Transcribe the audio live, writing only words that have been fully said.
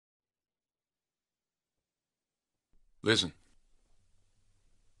Listen.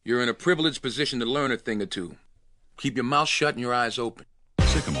 You're in a privileged position to learn a thing or two. Keep your mouth shut and your eyes open.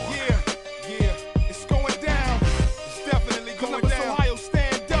 Sycamore. Yeah, it's going down. It's definitely going down. Ohio,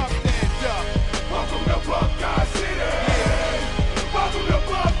 stand up, stand up. Welcome to Buckeye City. Yeah. Welcome to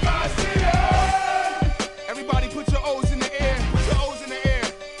Buckeye City. Everybody put your O's in the air. Put your O's in the air.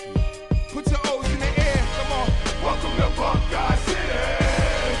 Put your O's in the air. Come on. Welcome to Buckeye City.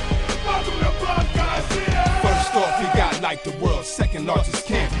 Welcome to Buckeye City. First off, you got like the world's second largest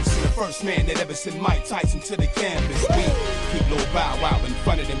campus. And the first man that ever sent Mike Tyson to the canvas. We keep Lil Bow Wow in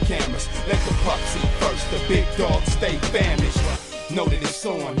front of them cameras. Let the pups eat first, the big dogs stay famished. Know that it's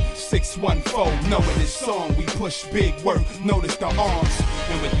on 614, knowing this song, we push big work, notice the arms.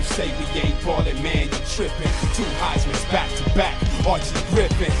 And when you say we ain't ballin', man, you trippin'. Two Heisman's back to back, Archie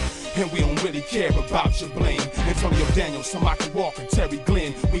Griffin. And we don't really care about your bling. Antonio Daniels, Samaki Walker, Terry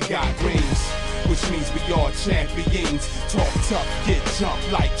Glenn, we got rings, which means we all champions. Talk tough, get jumped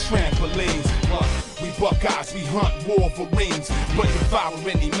like trampolines. We Buckeyes, we hunt Wolverines. But devour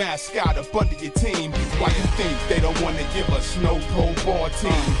any mascot up under your team. Why you think they don't want to give us no pro ball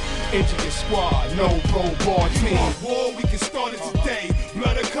team? Enter your squad, no pro ball team. War, we can start it today.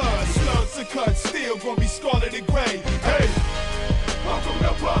 Blood of cuz, slugs to cut, still gonna be scarlet and gray. Hey, welcome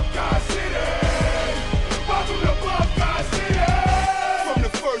to Buckeye City. Welcome to Buckeye City. From the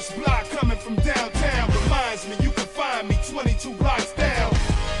first block coming from downtown, reminds me you can find me 22 blocks down.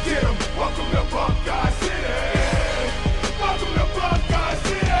 Get 'em, welcome to Buckeye City. Welcome to Buckeye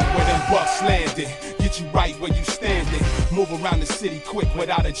City. Where them bucks landed, get you right where you standing. Move around the city quick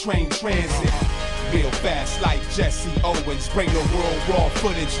without a train transit. Real fast like Jesse Owens, bring the world raw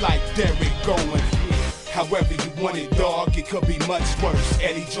footage like Derek Gowen. However you want it, dog, it could be much worse.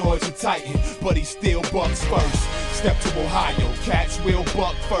 Eddie George a Titan, but he still bucks first. Step to Ohio, cats will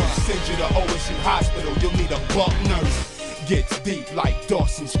buck first. Send you to OSU Hospital, you'll need a buck nurse. Gets deep like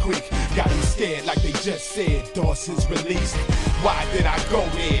Dawson's Creek. Got them scared like they just said Dawson's released. Why did I go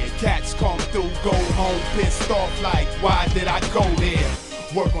there? Cats come through, go home pissed off like why did I go there?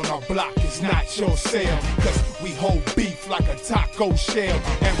 Work on our block is not your sale, cause we hold beef like a taco shell.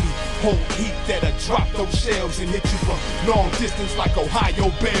 And we hold heat that'll drop those shells and hit you from long distance like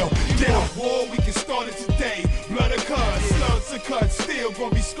Ohio Bell. Get a war, we can start it today. Blood of cuz, slugs to cut, still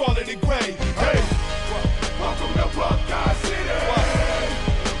gonna be scarlet and gray. Hey, welcome to Buckeye City.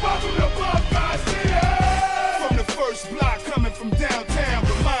 Welcome to Buckeye City. From the first block coming from downtown,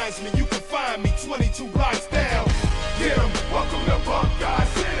 reminds me you can find me 22 blocks down. Get 'em, welcome to Buckeye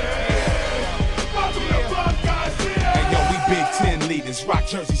City. Welcome to Buckeye City. Hey yo, we Big Ten leaders, rock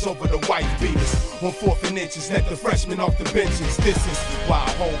jerseys over the white beaters. On 4th and inches, let the freshmen off the benches. This is why our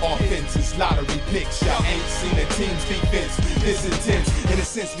whole offense is lottery picks. Y'all ain't seen a team's defense this intense. In a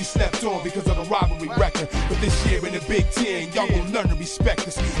sense, we slept on because of the rivalry record. But this year in the Big Ten, y'all gon' learn to respect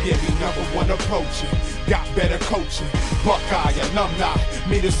us. Yeah, we #1 approaching, got better coaching. Buckeye alumni,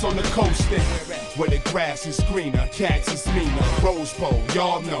 meet us on the coastin', where the grass is greener, cats is meaner. Rose Bowl,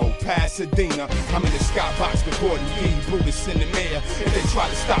 y'all know, Pasadena. I'm in the skybox recording E. Brutus in the mayor. If they try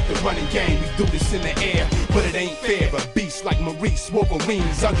to stop the running game, we do this in the air. But it ain't fair, a beast like Maurice,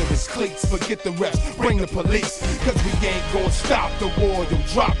 Wolverines under his cleats. Forget the refs, bring the police, cause we ain't gonna stop the war. You'll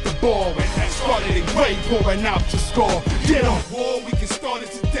drop the ball and started in gray, pouring out your score. Get on war, we can start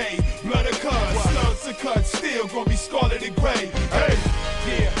it today. Blood of cuz, slugs to cut, still gonna be scarlet and gray. Hey,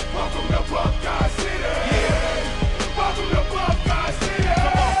 yeah, welcome to Buckeye City. Yeah, welcome to Buckeye City.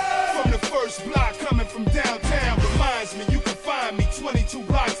 From the first block coming from downtown, reminds me you can find me 22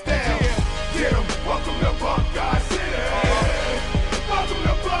 blocks down. Get 'em, welcome to Buckeye City. Welcome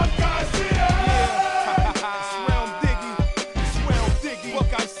to Buckeye City. It's round diggy,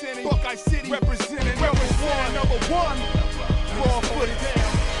 Buckeye City, representing #1, raw footage,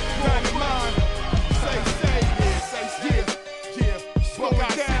 Dynamite.